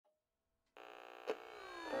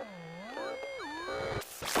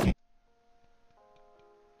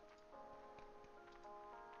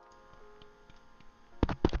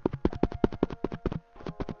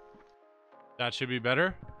That should be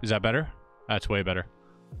better. Is that better? That's way better.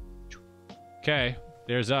 Okay,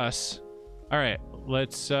 there's us. All right,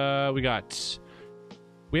 let's we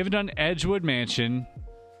haven't done Edgewood Mansion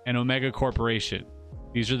and Omega Corporation.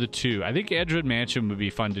 These are the two. I think Edgewood Mansion would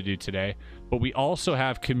be fun to do today, but we also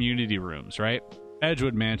have community rooms, right?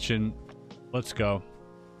 Edgewood Mansion, let's go.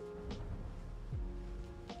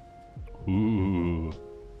 Ooh.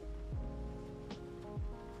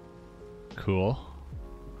 Cool.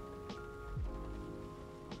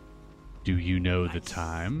 Do you know the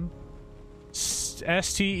time?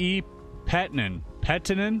 STE Petnin.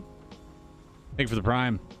 Petinin? Thank you for the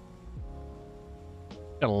prime.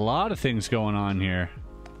 Got a lot of things going on here.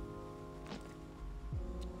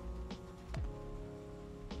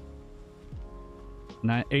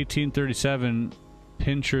 Not 1837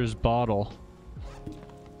 Pincher's bottle.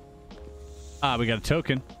 Ah, we got a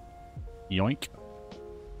token. Yoink.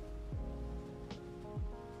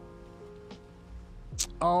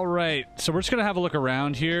 All right, so we're just gonna have a look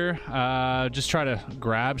around here. Just try to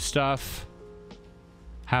grab stuff,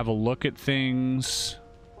 have a look at things.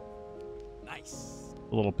 Nice.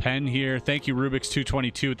 A little pen here. Thank you, Rubik's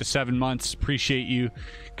 222 with the 7 months. Appreciate you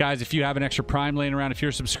guys. If you have an extra Prime laying around, if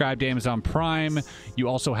you're subscribed to Amazon Prime, you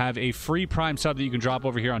also have a free Prime sub that you can drop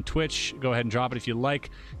over here on Twitch. Go ahead and drop it if you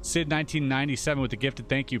like. Sid1997 with the gifted.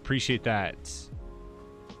 Thank you. Appreciate that.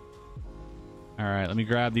 All right, let me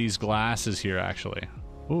grab these glasses here, actually.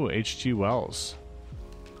 Ooh, H.G. Wells.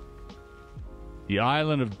 The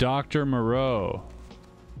Island of Dr. Moreau.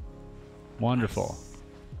 Wonderful. Nice.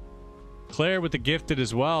 Claire with the gifted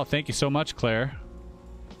as well. Thank you so much, Claire.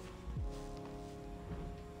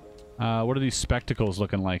 What are these spectacles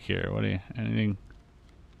looking like here? What are you... Anything...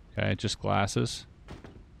 Okay, just glasses.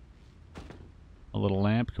 A little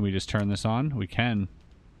lamp. Can we just turn this on? We can.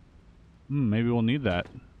 Maybe we'll need that.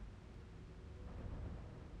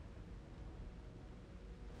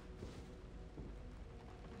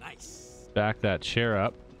 Back that chair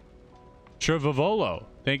up. Trevivolo,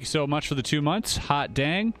 thank you so much for the 2 months. Hot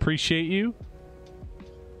dang, appreciate you.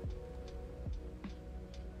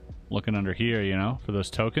 Looking under here, you know, for those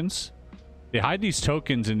tokens. They hide these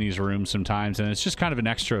tokens in these rooms sometimes, and it's just kind of an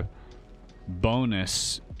extra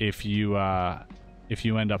bonus if you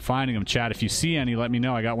end up finding them. Chat, if you see any, let me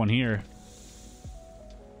know. I got one here.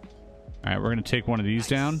 All right, we're gonna take one of these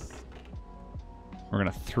down. We're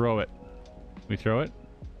gonna throw it. Can we throw it?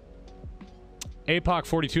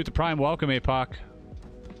 APOC42 at the Prime. Welcome, APOC.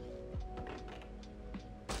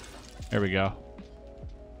 There we go.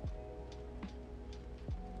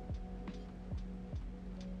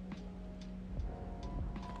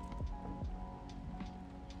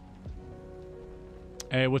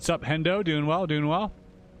 Hey, what's up, Hendo? Doing well, doing well.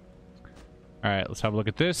 All right, let's have a look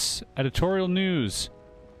at this. Editorial news.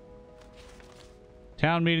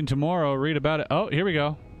 Town meeting tomorrow. Read about it. Oh, here we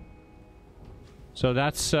go. So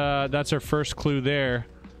that's our first clue there,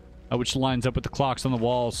 which lines up with the clocks on the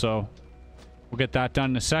wall. So we'll get that done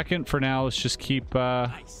in a second. For now, let's just keep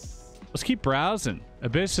let's keep browsing.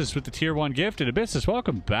 Abyssus with the tier 1 gifted. Abyssus,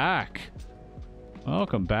 welcome back.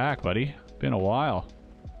 Welcome back, buddy. Been a while.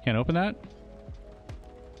 Can't open that?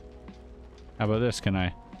 How about this? Can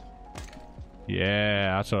I?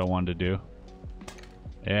 Yeah, that's what I wanted to do.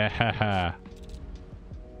 Yeah.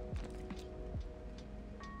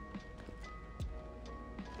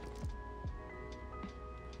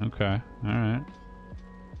 Okay, alright.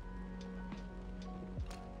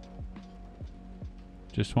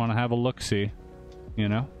 Just want to have a look-see, you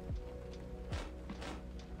know?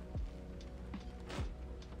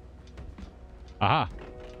 Aha!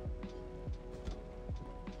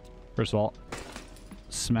 First of all,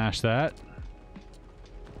 smash that.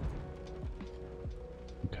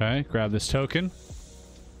 Okay, grab this token.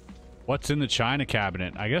 What's in the china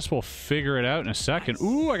cabinet? I guess we'll figure it out in a second.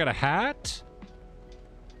 Ooh, I got a hat!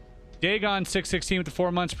 Dagon616 with the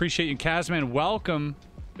 4 months. Appreciate you. Kazman, welcome.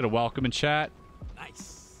 Got a welcome in chat.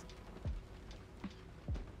 Nice.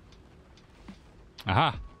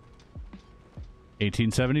 Aha.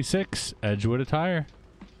 1876. Edgewood attire.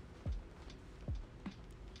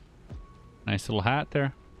 Nice little hat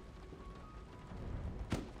there.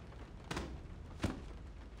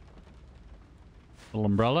 Little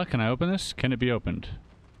umbrella. Can I open this? Can it be opened?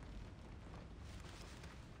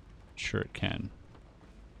 Sure it can.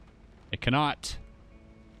 It cannot.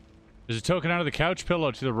 There's a token out of the couch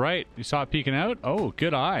pillow to the right. You saw it peeking out? Oh,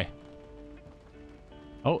 good eye.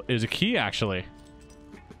 Oh, there's a key, actually.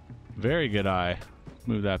 Very good eye.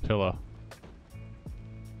 Move that pillow.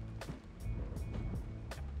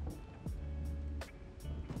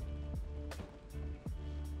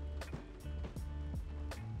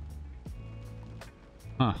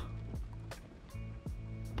 Huh.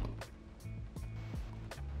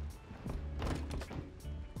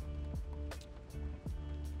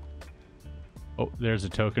 Oh, there's a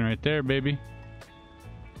token right there, baby.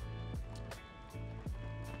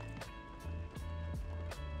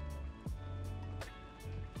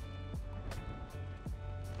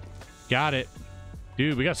 Got it.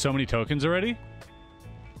 Dude, we got so many tokens already.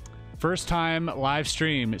 First time live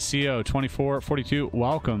stream, CO2442.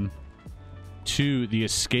 Welcome to the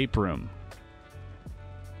escape room.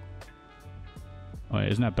 Oh,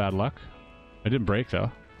 wait, isn't that bad luck? I didn't break,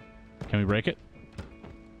 though. Can we break it?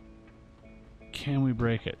 Can we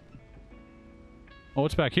break it? Oh,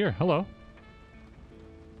 what's back here? Hello.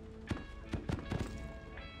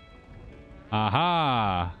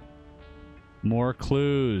 Aha! More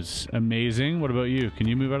clues. Amazing. What about you? Can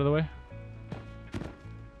you move out of the way?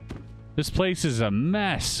 This place is a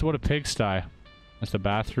mess. What a pigsty. That's the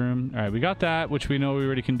bathroom. All right, we got that, which we know we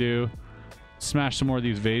already can do. Smash some more of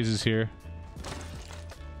these vases here.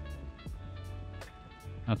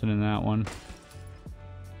 Nothing in that one.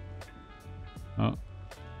 Oh.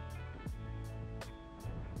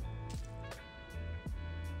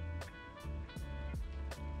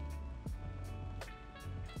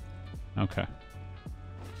 Okay.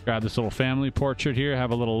 Grab this little family portrait here.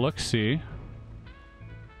 Have a little look-see. All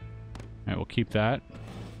right, we'll keep that.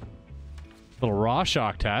 Little raw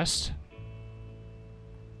shock test.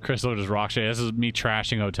 Crystal just rock shade. This is me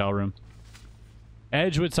trashing hotel room.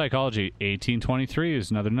 Edgewood Psychology. 1823 is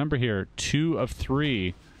another number here. 2 of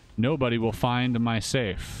 3. Nobody will find my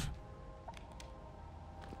safe.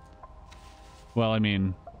 Well, I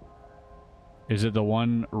mean, is it the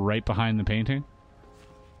one right behind the painting?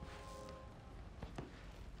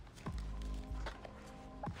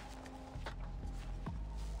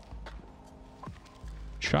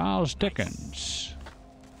 Charles Dickens.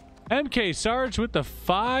 MK Sarge with the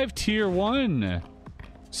 5 tier 1.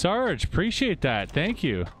 Sarge, appreciate that. Thank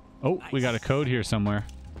you. Oh, nice. We got a code here somewhere.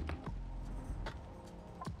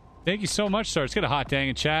 Thank you so much, Sarge. Get a hot dang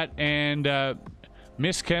in chat. And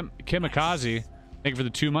Miss Kimikaze, thank you for the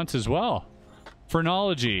 2 months as well.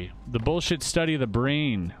 Phrenology, the bullshit study of the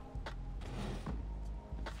brain.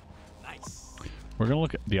 Nice. We're going to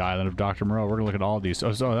look at the island of Dr. Moreau. We're going to look at all these.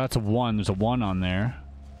 Oh, so that's a 1. There's a 1 on there.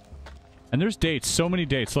 And there's dates. So many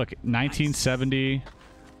dates. Look, 1970. Nice.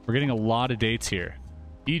 We're getting a lot of dates here.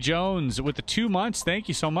 D. Jones with the 2 months. Thank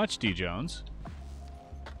you so much, D. Jones.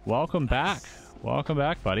 Welcome back. Welcome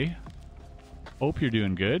back, buddy. Hope you're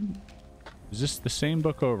doing good. Is this the same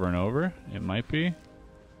book over and over? It might be.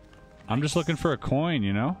 I'm just looking for a coin,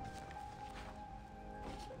 you know?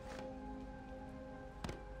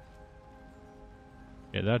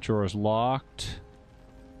 Yeah, that drawer is locked.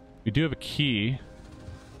 We do have a key.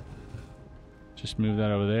 Just move that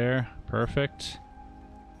over there. Perfect.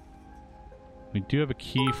 We do have a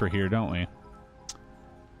key for here, don't we?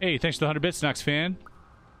 Hey, thanks for the 100 bits, Nux fan.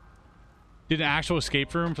 Did an actual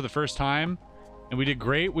escape room for the first time, and we did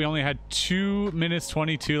great. We only had 2 minutes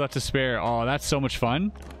 22 left to spare. Oh, that's so much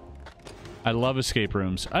fun. I love escape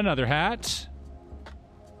rooms. Another hat.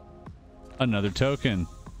 Another token.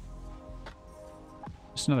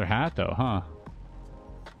 Just another hat, though, huh?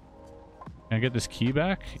 Can I get this key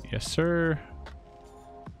back? Yes, sir.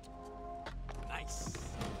 Nice.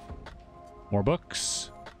 More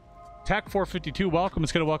books. Tech 452, welcome.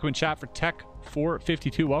 Let's get a welcome in chat for Tech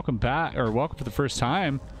 452. Welcome back, or welcome for the first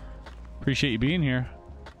time. Appreciate you being here.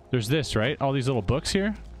 There's this, right? All these little books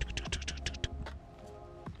here.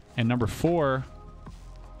 And number 4.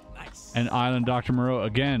 Nice. And Island Dr. Moreau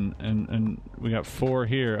again. And we got 4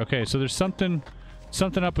 here. Okay, so there's something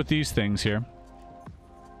up with these things here.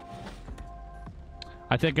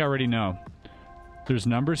 I think I already know. There's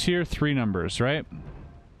numbers here. 3 numbers, right?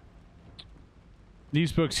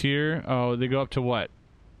 These books here, oh, they go up to what?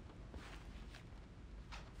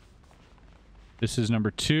 This is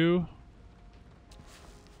number 2.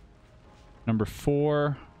 Number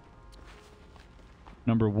 4.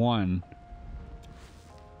 Number 1.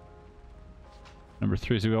 Number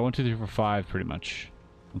 3. So we got 1, 2, 3, 4, 5 pretty much.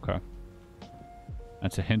 Okay.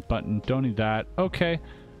 That's a hint button. Don't need that. Okay.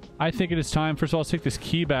 I think it is time. First of all, let's take this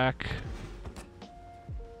key back.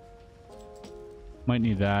 Might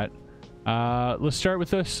need that. Let's start with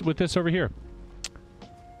this over here.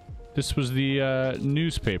 This was the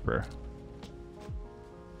newspaper.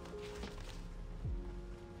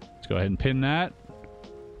 Let's go ahead and pin that.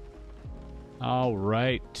 All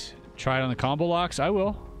right. Try it on the combo locks. I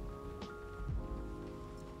will.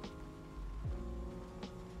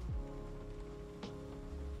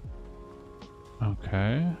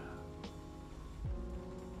 Okay.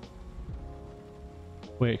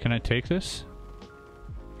 Wait, can I take this?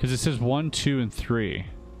 Because it says 1, 2, and 3.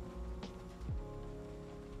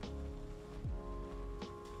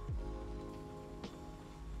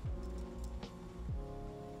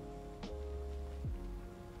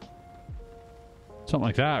 Something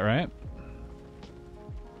like that, right?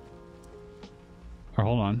 Or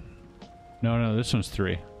hold on. No, this one's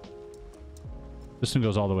 3. This one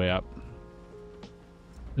goes all the way up.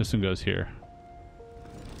 This one goes here.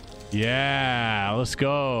 Yeah, let's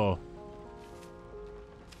go.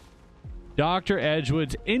 Dr.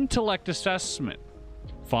 Edgewood's intellect assessment.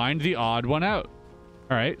 Find the odd one out.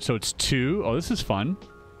 All right, so it's 2. Oh, this is fun.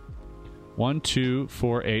 1, 2,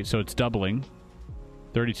 4, 8. So it's doubling.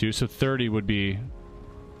 32. So 30 would be...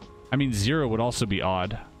 I mean, 0 would also be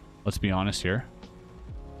odd. Let's be honest here.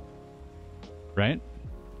 Right?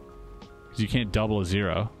 Because you can't double a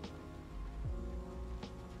 0.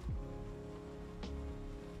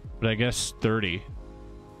 But I guess 30.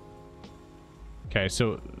 Okay,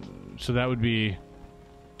 so that would be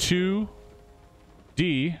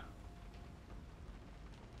 2D.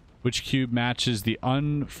 Which cube matches the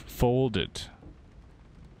unfolded?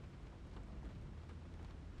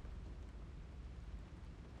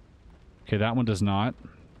 Okay, that one does not.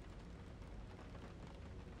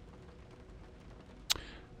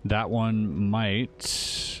 That one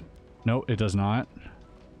might. No, it does not.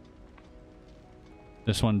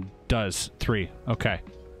 This one does. 3. Okay.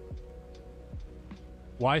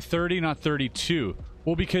 Why 30, not 32?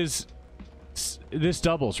 Well, because this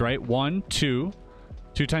doubles, right? 1, 2.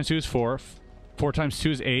 2 times 2 is 4. 4 times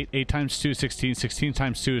 2 is 8. 8 times 2 is 16. 16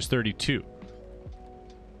 times 2 is 32.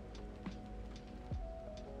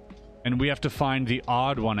 And we have to find the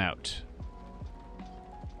odd one out.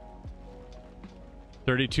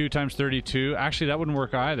 32 times 32. Actually, that wouldn't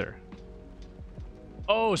work either.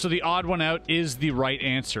 Oh, so the odd one out is the right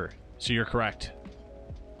answer. So you're correct.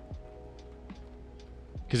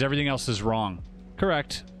 Because everything else is wrong.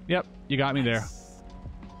 Correct. Yep, you got me there.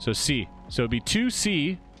 So C. So it'd be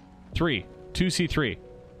 2C3. 2C3.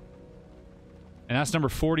 And that's number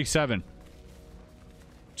 47.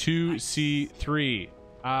 2C3.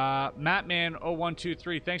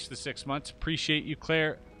 Mattman0123, thanks for the 6 months. Appreciate you,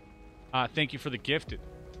 Claire. Thank you for the gifted.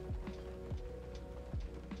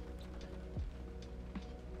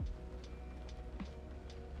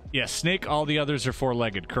 Yeah, snake, all the others are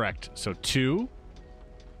 4-legged, correct. So 2,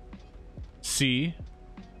 C,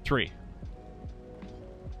 3.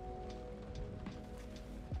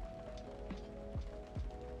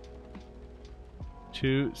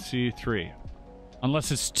 Two, C3.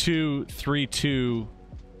 Unless it's 2, 3, 2,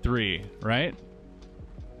 3, right?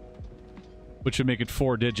 Which would make it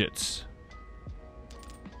 4 digits.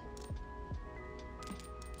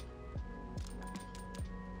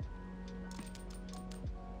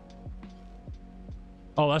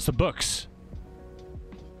 Oh, that's the books.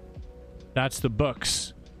 That's the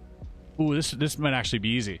books. Ooh, this might actually be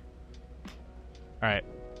easy. All right,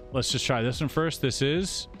 let's just try this one first. This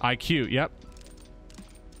is IQ. Yep.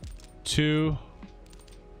 2,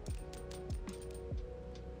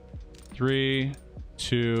 3,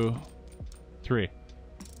 2, 3.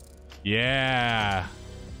 Yeah.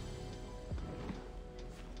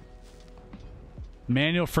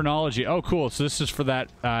 Manual phrenology. Oh, cool. So this is for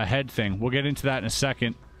that head thing. We'll get into that in a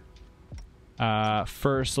second.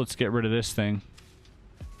 First, let's get rid of this thing.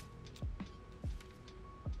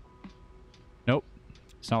 Nope.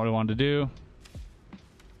 It's not what I wanted to do.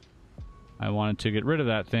 I wanted to get rid of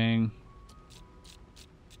that thing.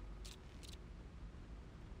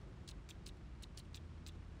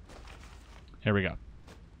 There we go.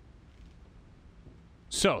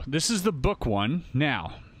 So, this is the book one.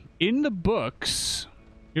 Now, in the books,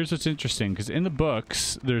 here's what's interesting, because in the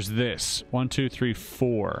books, there's this. 1, 2, 3,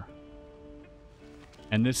 4.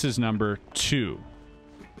 And this is number 2.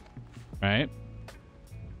 Right?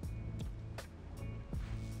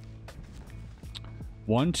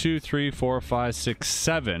 1, 2, 3, 4, 5, 6,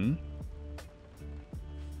 7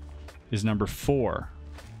 is number 4.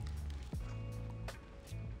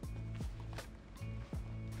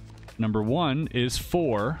 Number 1 is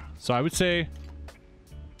 4. So I would say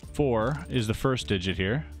 4 is the first digit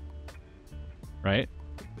here. Right?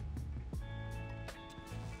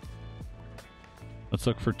 Let's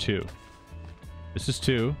look for 2. This is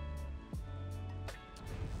 2.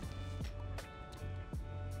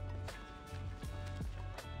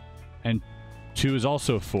 And 2 is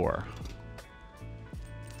also 4.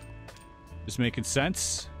 This making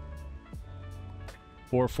sense?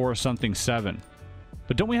 4, 4, something, 7.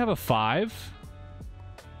 But don't we have a 5?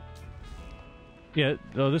 Yeah,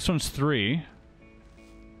 oh, this one's 3.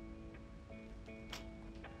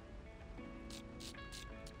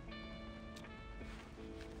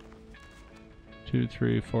 Two,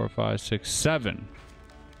 3, 4, 5, 6, 7.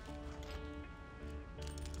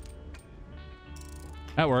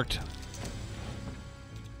 That worked.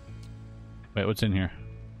 Wait, what's in here?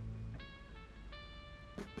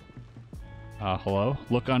 Hello?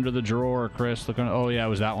 Look under the drawer, Chris. Look on. Oh, yeah, it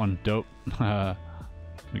was that one. Dope. Let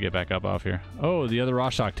me get back up off here. Oh, the other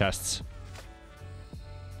Rorschach tests.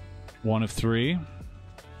 1 of 3.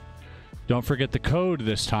 Don't forget the code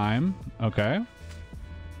this time. Okay.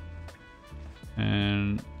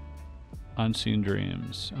 And Unseen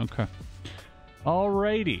Dreams. Okay.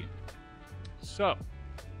 Alrighty. So,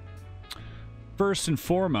 first and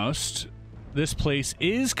foremost, this place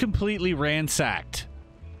is completely ransacked.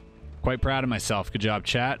 Quite proud of myself. Good job,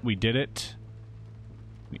 chat. We did it.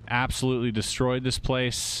 We absolutely destroyed this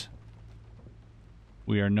place.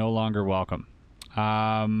 We are no longer welcome.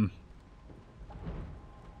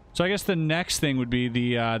 So I guess the next thing would be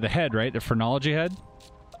the head, right? The phrenology head.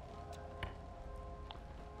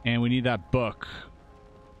 And we need that book,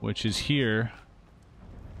 which is here.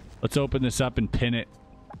 Let's open this up and pin it,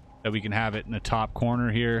 that we can have it in the top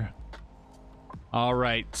corner here. All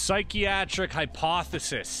right, psychiatric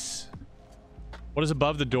hypothesis. What is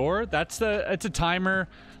above the door? It's a timer.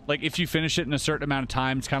 Like, if you finish it in a certain amount of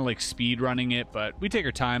time, it's kind of like speed running it, but we take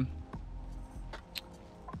our time.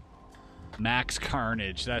 Max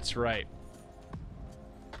Carnage, that's right.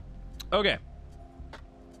 Okay.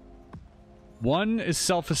 1 is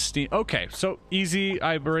self-esteem. Okay, so easy.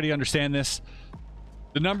 I already understand this.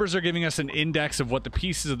 The numbers are giving us an index of what the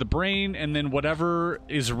pieces of the brain, and then whatever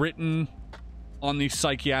is written on the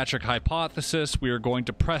psychiatric hypothesis, we are going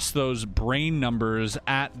to press those brain numbers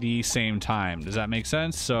at the same time. Does that make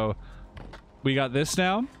sense? So we got this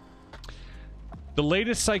now. The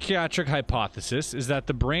latest psychiatric hypothesis is that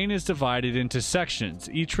the brain is divided into sections,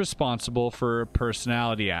 each responsible for a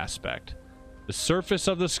personality aspect. The surface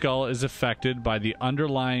of the skull is affected by the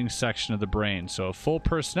underlying section of the brain, so a full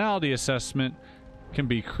personality assessment can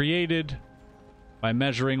be created by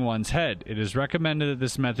measuring one's head. It is recommended that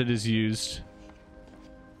this method is used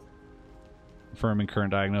confirming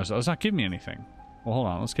current diagnosis. Oh, it's not giving me anything. Well, hold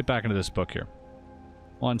on. Let's get back into this book here.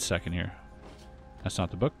 1 second here. That's not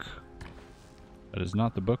the book. That is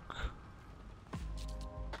not the book.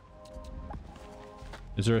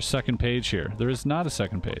 Is there a second page here? There is not a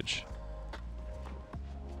second page.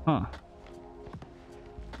 Huh.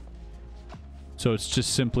 So it's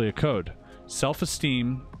just simply a code.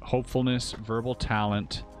 Self-esteem, hopefulness, verbal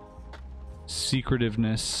talent,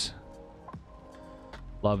 secretiveness,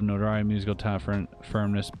 love, notoriety, musical talent,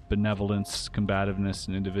 firmness, benevolence, combativeness,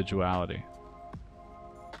 and individuality.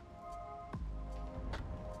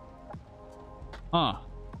 Huh.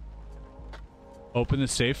 Open the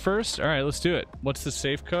safe first? Alright, let's do it. What's the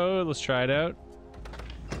safe code? Let's try it out.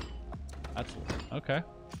 That's... okay.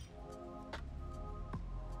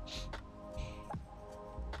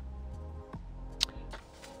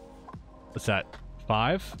 What's that?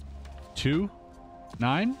 5, 2,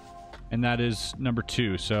 9? And that is number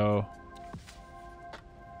 2, so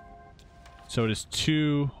it is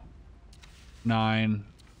 2, 9,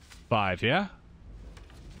 5, yeah?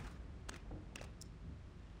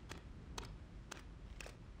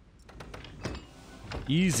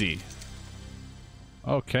 Easy.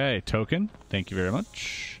 Okay, token. Thank you very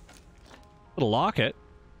much. Little locket.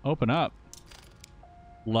 Open up.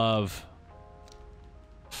 Love.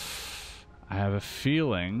 I have a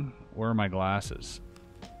feeling... where are my glasses?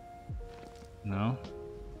 No?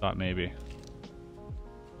 Thought maybe.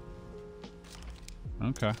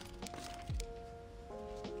 Okay.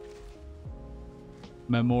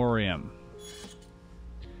 Memoriam.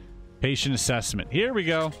 Patient assessment. Here we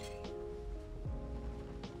go.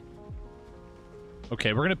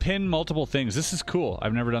 Okay, we're going to pin multiple things. This is cool.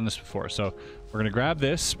 I've never done this before. So we're going to grab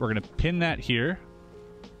this. We're going to pin that here.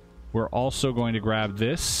 We're also going to grab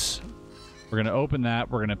this. We're going to open that.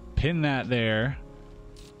 We're going to pin that there.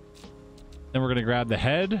 Then we're going to grab the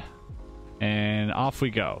head. And off we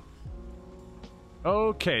go.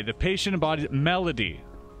 Okay, the patient embodies melody.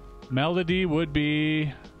 Melody would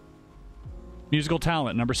be musical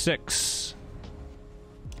talent, number 6.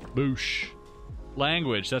 Boosh.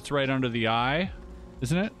 Language, that's right under the eye,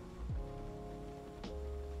 isn't it?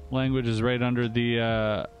 Language is right under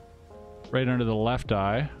the left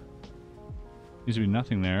eye. Needs to be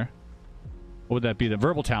nothing there. What would that be? The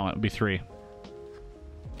verbal talent would be 3.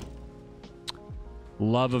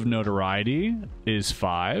 Love of notoriety is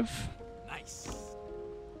 5. Nice.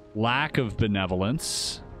 Lack of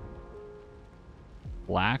benevolence.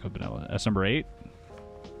 Lack of benevolence. That's number 8.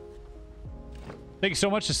 Thank you so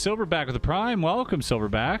much to Silverback with the Prime. Welcome,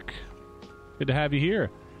 Silverback. Good to have you here.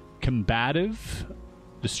 Combative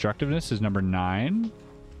destructiveness is number 9.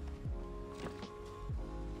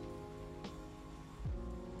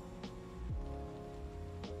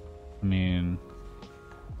 I mean...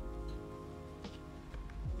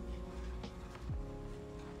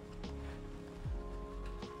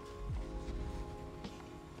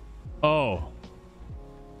 Oh.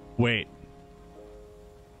 Wait.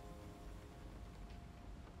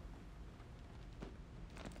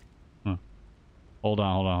 Huh. Hold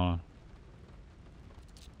on, hold on, hold on.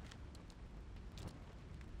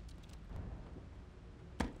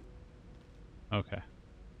 Okay.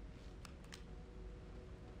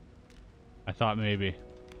 I thought maybe.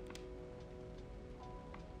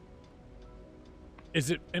 Is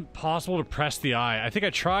it impossible to press the eye? I think I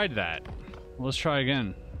tried that. Well, let's try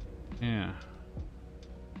again. Yeah.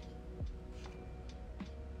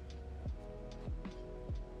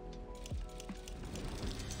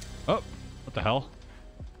 Oh, what the hell?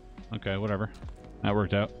 Okay, whatever. That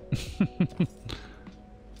worked out. I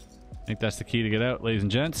think that's the key to get out, ladies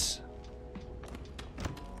and gents.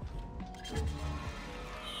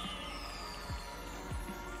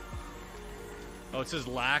 Oh, it says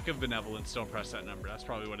lack of benevolence. Don't press that number. That's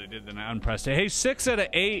probably what I did. Then I unpressed it. Hey, 6 out of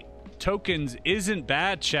 8 tokens isn't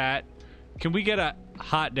bad, chat. Can we get a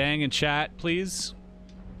hot dang in chat, please?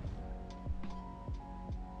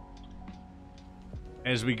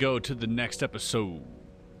 As we go to the next episode.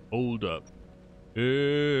 Hold up.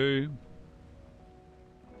 Hey.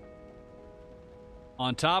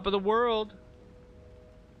 On top of the world.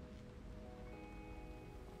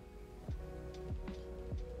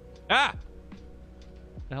 Ah!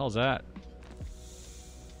 What the hell's that?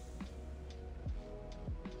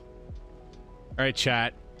 Alright,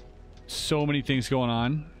 chat. So many things going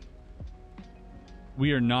on.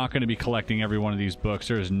 We are not going to be collecting every one of these books.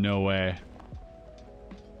 There is no way.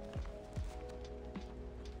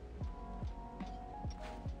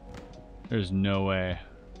 There's no way.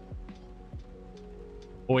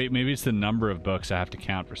 Oh, wait, maybe it's the number of books I have to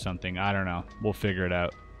count for something. I don't know. We'll figure it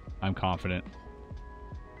out. I'm confident.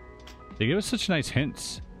 They give us such nice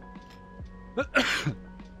hints.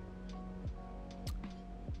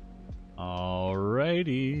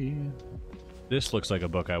 Alrighty. This looks like a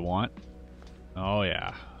book I want. Oh,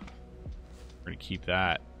 yeah. We're going to keep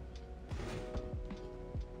that.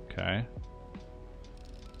 Okay.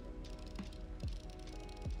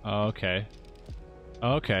 Okay.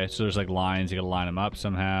 Okay, so there's like lines. You gotta line them up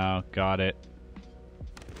somehow. Got it.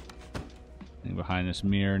 Anything behind this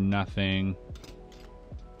mirror? Nothing.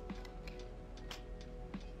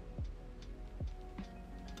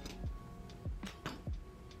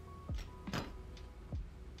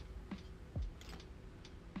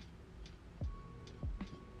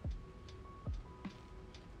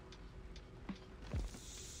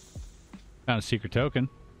 Found a secret token.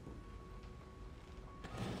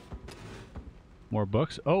 More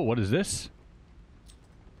books. Oh, what is this?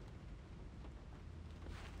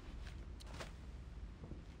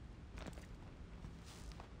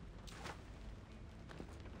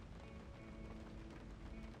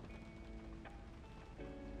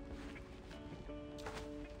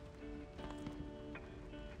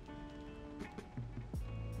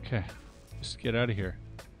 Okay, just get out of here.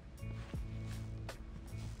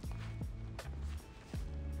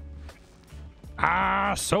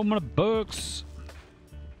 Ah, so many books.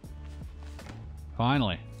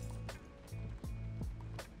 Finally.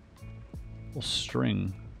 Little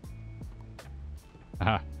string.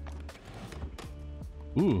 Aha.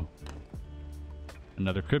 Ooh.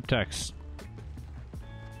 Another cryptex.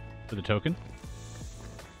 For the token.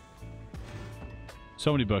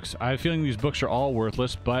 So many books. I have a feeling these books are all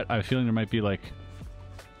worthless, but I have a feeling there might be like...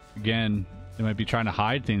 Again, they might be trying to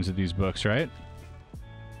hide things with these books, right?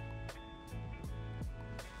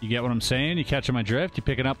 You get what I'm saying? You catching my drift? You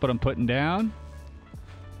picking up what I'm putting down?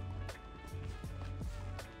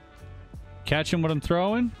 Catching what I'm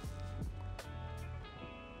throwing?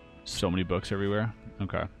 So many books everywhere.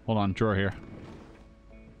 Okay. Hold on. Drawer here.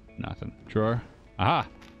 Nothing. Drawer. Aha!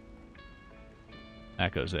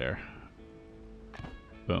 That goes there.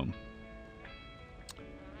 Boom.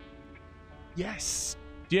 Yes!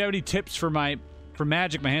 Do you have any tips for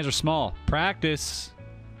magic? My hands are small. Practice.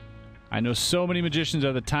 I know so many magicians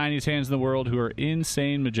are the tiniest hands in the world who are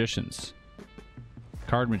insane magicians.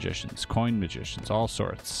 Card magicians, coin magicians, all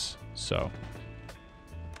sorts. So.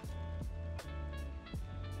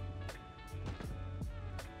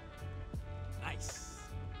 Nice.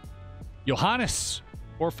 Johannes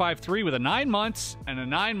 453 with a 9 months and a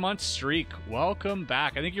 9-month streak. Welcome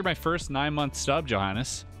back. I think you're my first 9-month sub,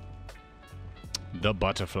 Johannes. The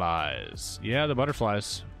butterflies. Yeah, the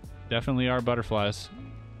butterflies. Definitely are butterflies.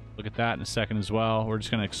 Look at that in a second as well. We're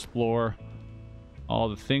just going to explore all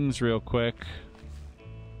the things real quick.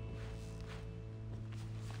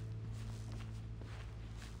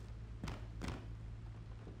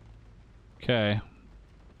 Okay.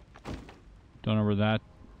 Don't know where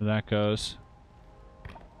that goes.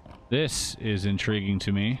 This is intriguing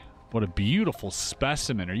to me. What a beautiful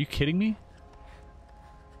specimen. Are you kidding me?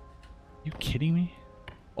 You kidding me?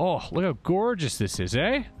 Oh, look how gorgeous this is,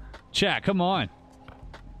 eh? Chat, come on.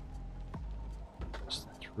 Just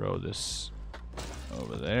throw this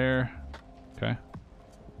over there. Okay.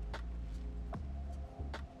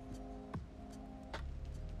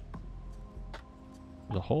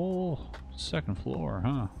 The whole second floor,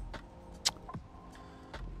 huh?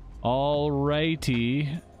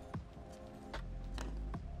 Alrighty.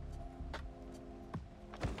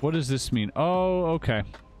 What does this mean? Oh, okay.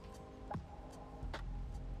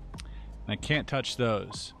 I can't touch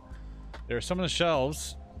those. There are some of the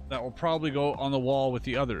shelves that will probably go on the wall with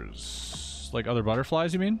the others. Like other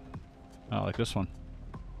butterflies, you mean? Oh, like this one.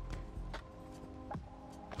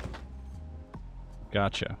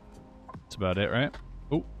 Gotcha. That's about it, right?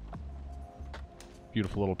 Oh.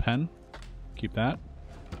 Beautiful little pen. Keep that.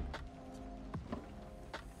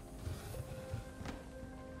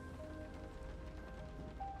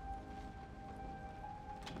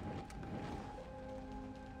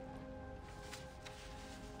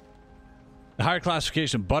 The higher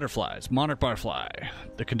classification of butterflies, monarch butterfly.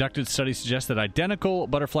 The conducted study suggests that identical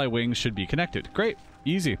butterfly wings should be connected. Great.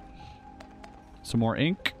 Easy. Some more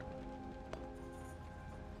ink.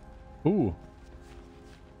 Ooh.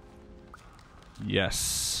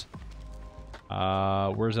 Yes.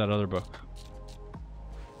 Where's that other book?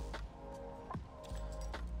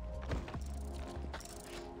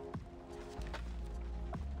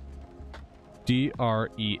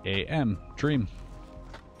 DREAM. Dream.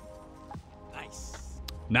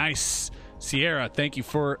 Nice. Sierra, thank you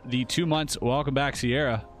for the 2 months. Welcome back,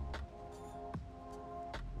 Sierra.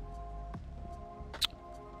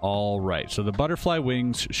 All right. So the butterfly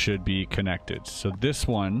wings should be connected. So this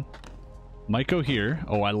one might go here.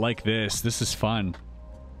 Oh, I like this. This is fun.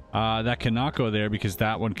 That cannot go there because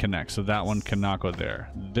that one connects. So that one cannot go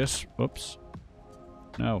there. This, oops.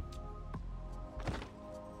 No.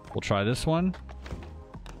 We'll try this one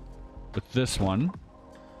with this one.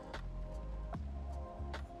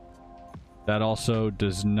 That also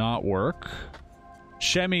does not work.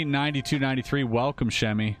 Shemi9293, welcome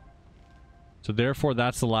Shemi. So therefore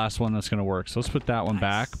that's the last one that's going to work. So let's put that one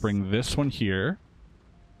back. Bring this one here.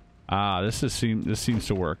 Ah, this seems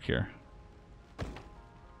to work here.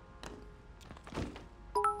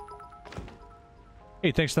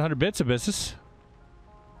 Hey, thanks to the 100 bits of business.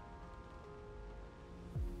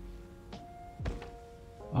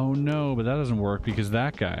 Oh no, but that doesn't work because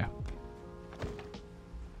that guy.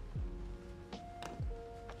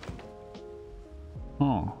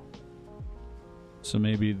 Oh. So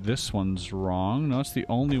maybe this one's wrong. No, it's the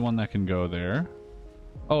only one that can go there.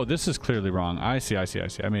 Oh, this is clearly wrong. I see. I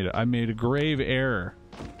made a grave error.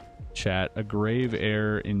 Chat, a grave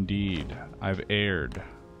error indeed. I've erred.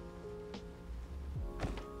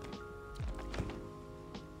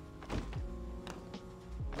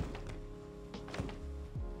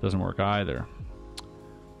 Doesn't work either.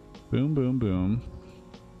 Boom, boom, boom.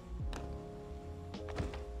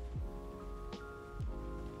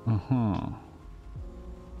 Uh-huh.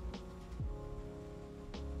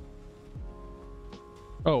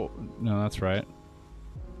 Oh, no, that's right.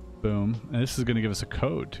 Boom. And this is going to give us a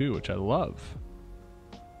code, too, which I love.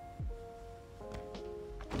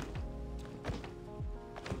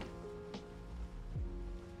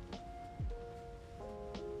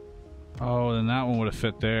 Oh, then that one would have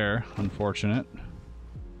fit there. Unfortunate.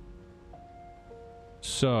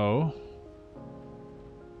 So...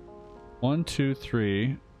 1, 2,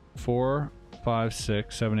 3, 4, 5,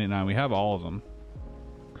 6, 7, 8, 9. We have all of them.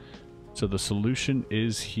 So the solution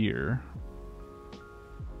is here.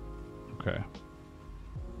 Okay.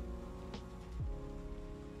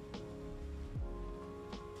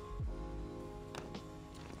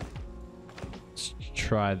 Let's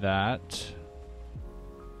try that.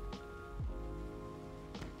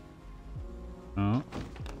 Oh.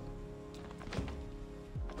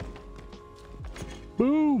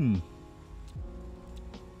 Boom!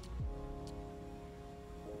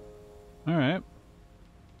 All right.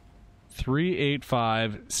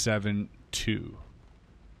 38572.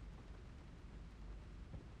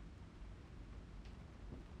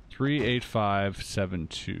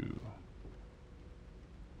 38572.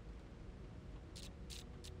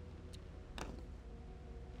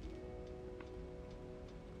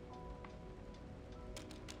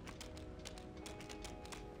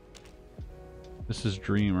 This is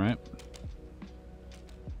Dream, right?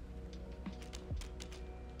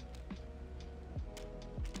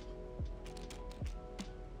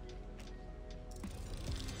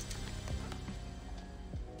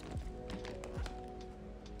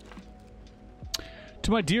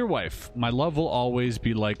 To my dear wife, my love will always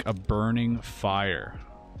be like a burning fire.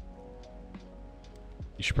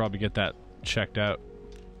 You should probably get that checked out.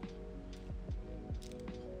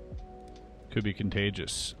 Could be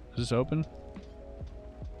contagious. Is this open?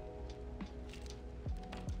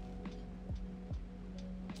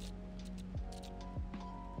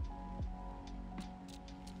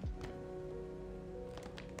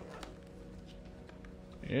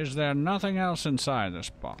 Is there nothing else inside this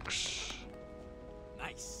box?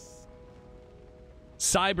 Nice.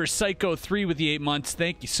 Cyber Psycho 3 with the 8 months.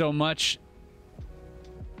 Thank you so much.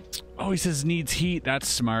 Oh, he says needs heat. That's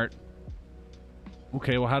smart.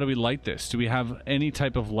 Okay, well, how do we light this? Do we have any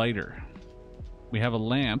type of lighter? We have a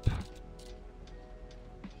lamp.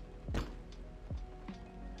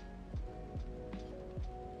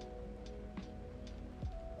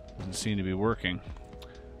 Doesn't seem to be working.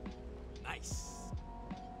 Nice.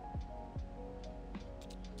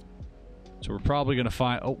 So we're probably going to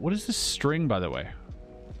find... Oh, what is this string, by the way?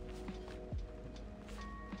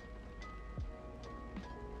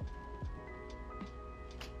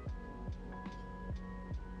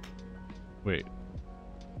 Wait.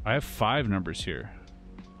 I have 5 numbers here.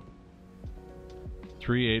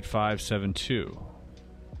 38572.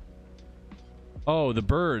 Oh, the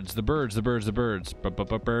birds. The birds.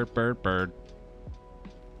 Bird.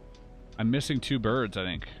 I'm missing 2 birds, I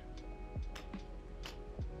think.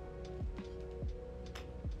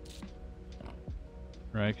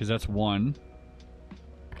 Right, because that's 1.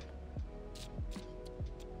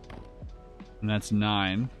 And that's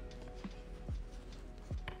 9.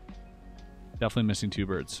 Definitely missing 2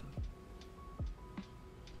 birds.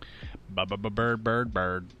 Bird.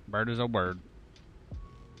 Bird is a word.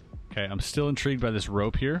 Okay, I'm still intrigued by this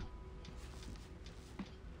rope here.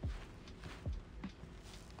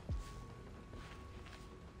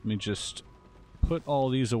 Let me just put all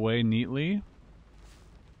these away neatly.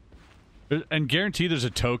 And guarantee there's a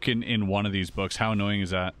token in one of these books. How annoying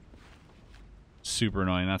is that? Super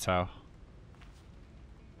annoying, that's how.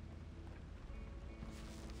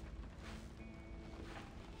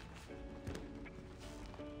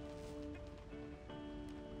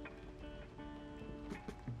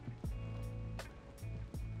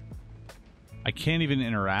 I can't even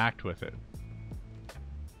interact with it.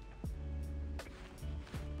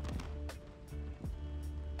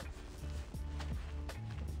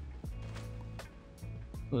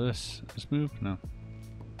 Will this move? No.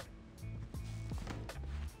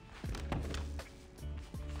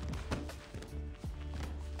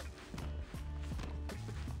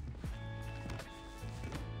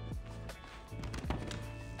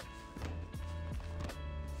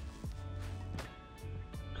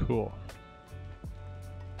 Cool.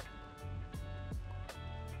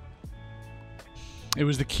 It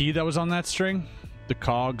was the key that was on that string? The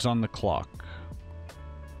cogs on the clock.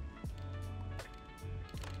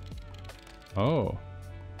 Oh.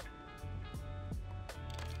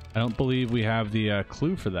 I don't believe we have the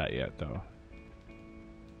clue for that yet, though.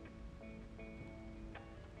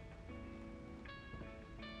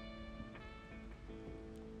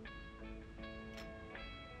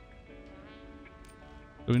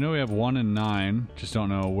 So we know we have 1 and 9. Just don't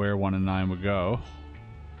know where 1 and 9 would go.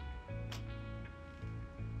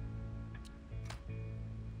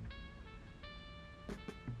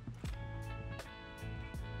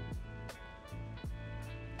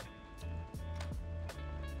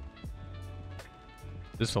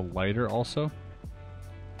 Is this a lighter also?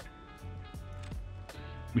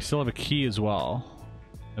 We still have a key as well.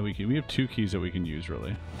 That we have 2 keys that we can use,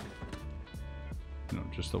 really. No,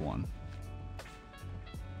 just the 1.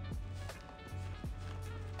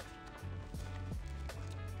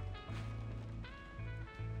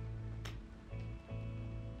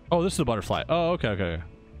 Oh, this is the butterfly. Oh, okay.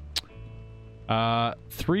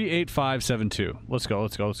 38572. Let's go.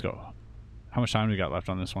 How much time do we got left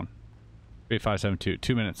on this one? 38572.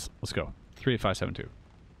 2 minutes. Let's go. 38572.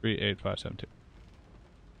 38572.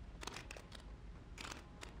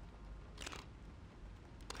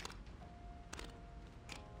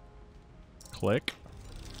 Click.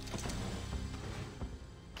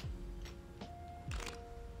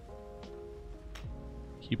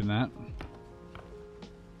 Keeping that.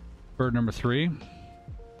 Bird number 3.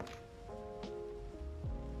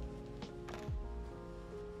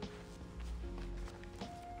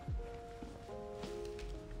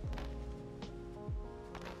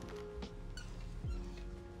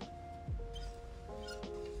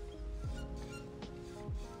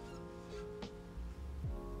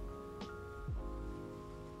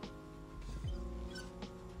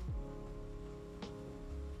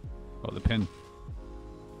 Oh, the pin.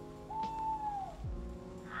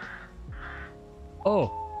 Oh.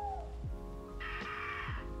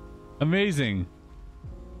 Amazing.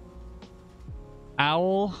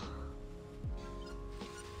 Owl.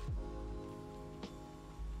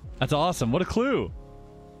 That's awesome. What a clue.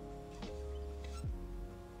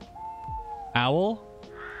 Owl,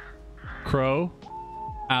 crow,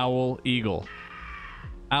 owl, eagle.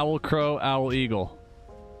 Owl, crow, owl, eagle.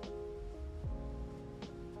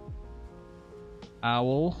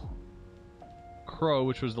 Owl, crow,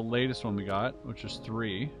 which was the latest one we got, which was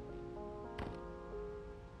 3.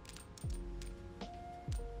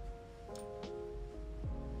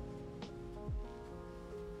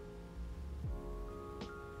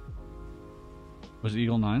 Was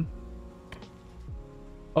eagle 9?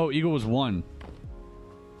 Oh, eagle was 1.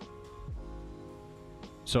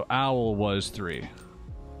 So owl was 3.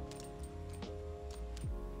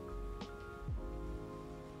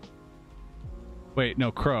 Wait,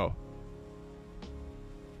 no, crow.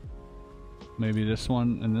 Maybe this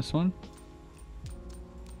one and this one?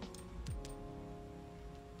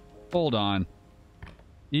 Hold on.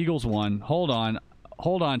 Eagle's 1. Hold on.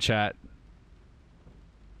 Hold on, chat.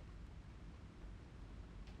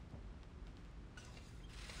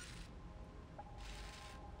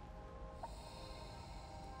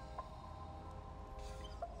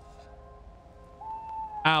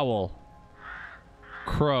 Owl,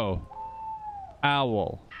 crow,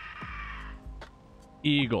 owl,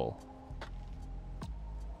 eagle.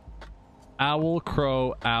 Owl,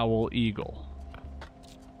 crow, owl, eagle.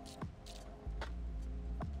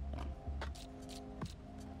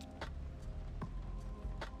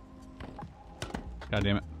 God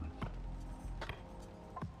damn it.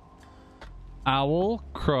 Owl,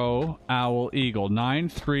 crow, owl, eagle.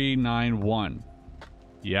 9391.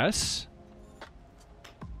 Yes?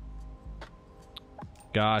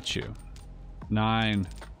 Got you.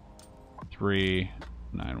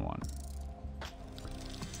 9391.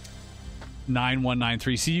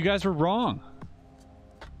 9193. See, you guys were wrong.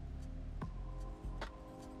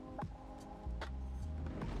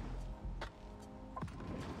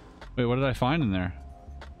 Wait, what did I find in there?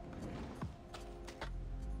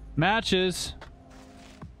 Matches.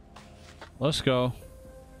 Let's go.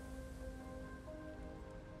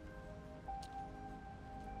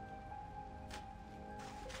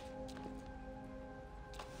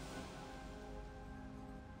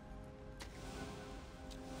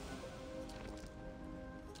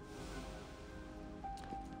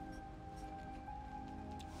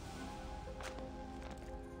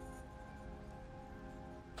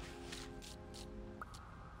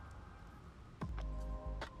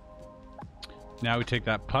 Now we take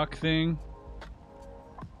that puck thing.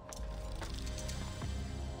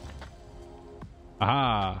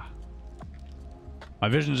 Aha. My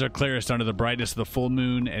visions are clearest under the brightness of the full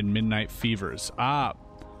moon and midnight fevers. Ah.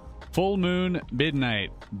 Full moon, midnight,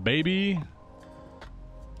 baby.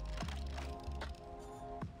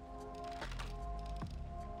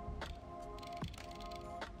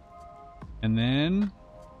 And then...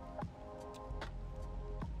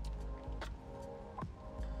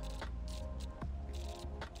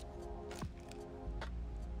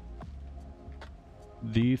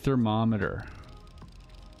 the thermometer.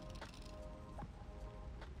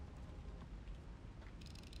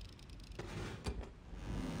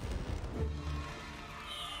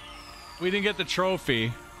 We didn't get the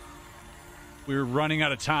trophy. We were running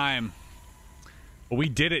out of time. But we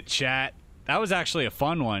did it, chat. That was actually a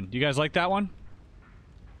fun one. You guys like that one?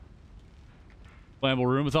 Playable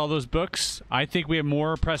room with all those books. I think we have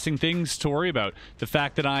more pressing things to worry about. The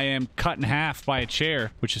fact that I am cut in half by a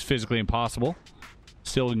chair, which is physically impossible.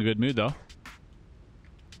 Still in a good mood, though. All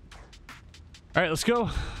right, let's go.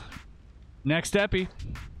 Next epi.